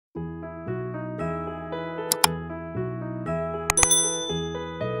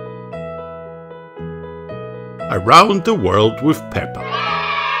Around the World with Peppa.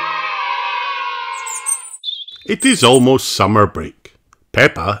 It is almost summer break.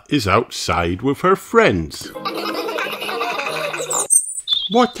 Peppa is outside with her friends.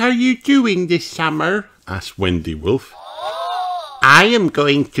 What are you doing this summer? Asked Wendy Wolf. I am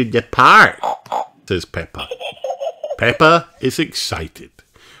going to the park, says Peppa. Peppa is excited.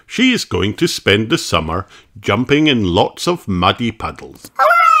 She is going to spend the summer jumping in lots of muddy puddles.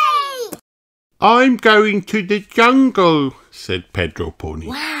 Hooray! I'm going to the jungle, said Pedro Pony.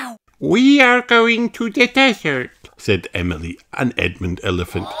 Wow! We are going to the desert, said Emily and Edmund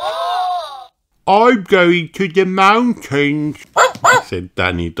Elephant. I'm going to the mountains, said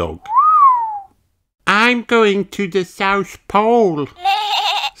Danny Dog. I'm going to the South Pole,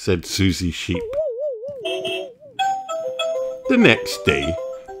 said Suzy Sheep. The next day,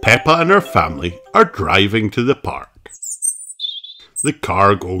 Peppa and her family are driving to the park. The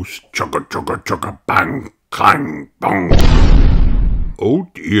car goes chugga chugga chugga bang clang bong. Oh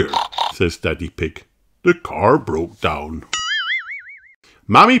dear, says Daddy Pig. The car broke down.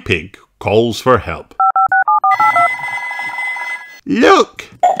 Mammy Pig calls for help. Look,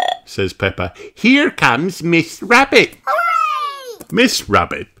 says Peppa. Here comes Miss Rabbit. Hooray! Miss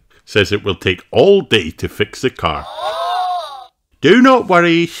Rabbit says it will take all day to fix the car. Do not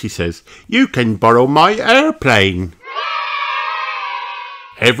worry, she says. You can borrow my airplane.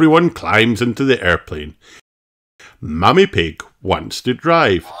 Everyone climbs into the airplane. Mammy Pig wants to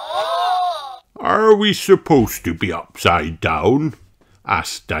drive. Are we supposed to be upside down?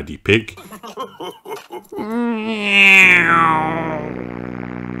 Asked Daddy Pig.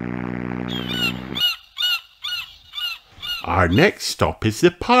 Our next stop is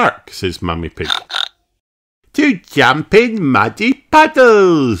the park, says Mammy Pig. To jump in muddy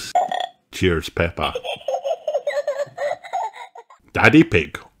puddles, cheers Peppa. Daddy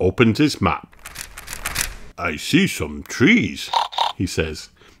Pig opens his map. I see some trees, he says.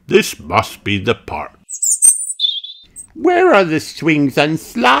 This must be the park. Where are the swings and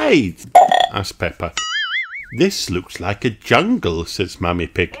slides? Asked Peppa. This looks like a jungle, says Mammy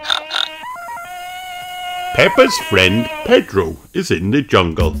Pig. Peppa's friend Pedro is in the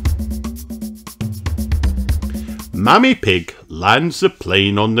jungle. Mammy Pig lands the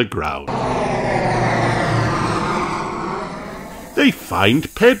plane on the ground. They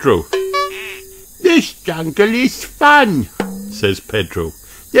find Pedro. This jungle is fun, says Pedro.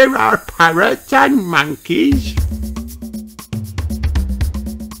 There are parrots and monkeys.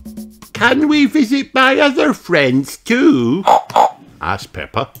 Can we visit my other friends too? Asked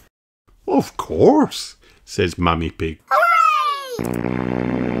Peppa. Of course, says Mammy Pig.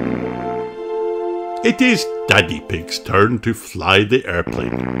 It is Daddy Pig's turn to fly the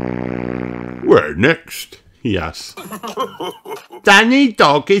airplane. Where next? He asks. Danny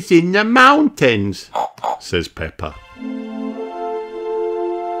Dog is in the mountains, says Peppa.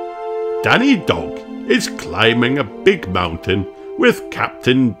 Danny Dog is climbing a big mountain with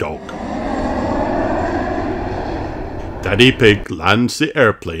Captain Dog. Daddy Pig lands the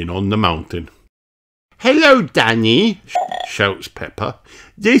airplane on the mountain. Hello, Danny, shouts Peppa.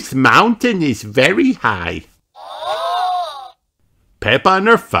 This mountain is very high. Peppa and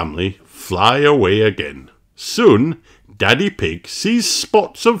her family fly away again. Soon, Daddy Pig sees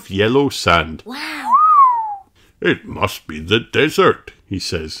spots of yellow sand. Wow! It must be the desert, he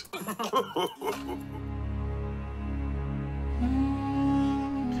says.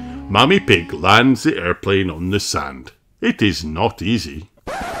 Mammy Pig lands the airplane on the sand. It is not easy.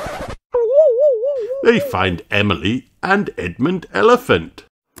 They find Emily and Edmund Elephant.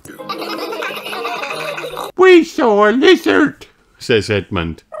 We saw a lizard, says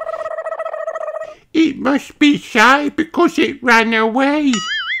Edmund. It must be shy because it ran away.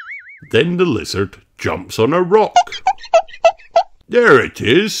 Then the lizard jumps on a rock. There it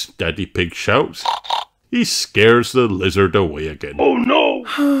is, Daddy Pig shouts. He scares the lizard away again. Oh no!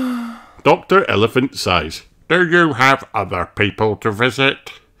 Dr. Elephant sighs. Do you have other people to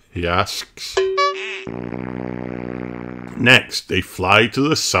visit? He asks. Next, they fly to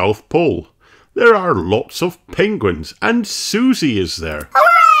the South Pole. There are lots of penguins and Suzy is there. Hooray!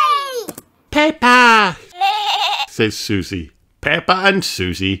 Peppa, says Suzy. Peppa and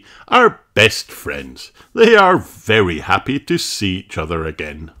Suzy are best friends. They are very happy to see each other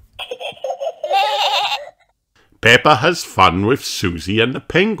again. Peppa has fun with Suzy and the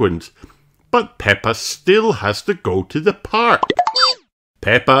penguins, but Peppa still has to go to the park.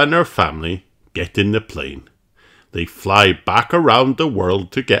 Peppa and her family get in the plane. They fly back around the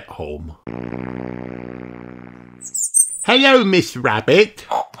world to get home. Hello, Miss Rabbit,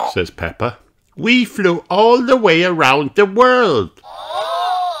 says Peppa. We flew all the way around the world.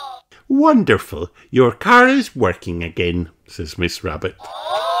 Wonderful, your car is working again, says Miss Rabbit.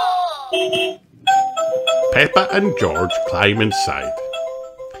 Peppa and George climb inside.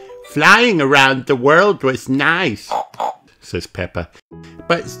 Flying around the world was nice, says Peppa,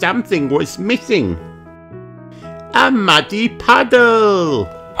 but something was missing. A muddy puddle.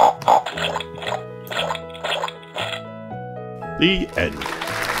 The end.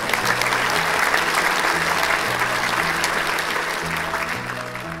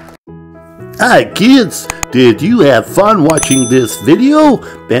 Hi kids, did you have fun watching this video?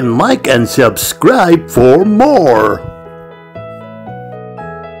 Then like and subscribe for more.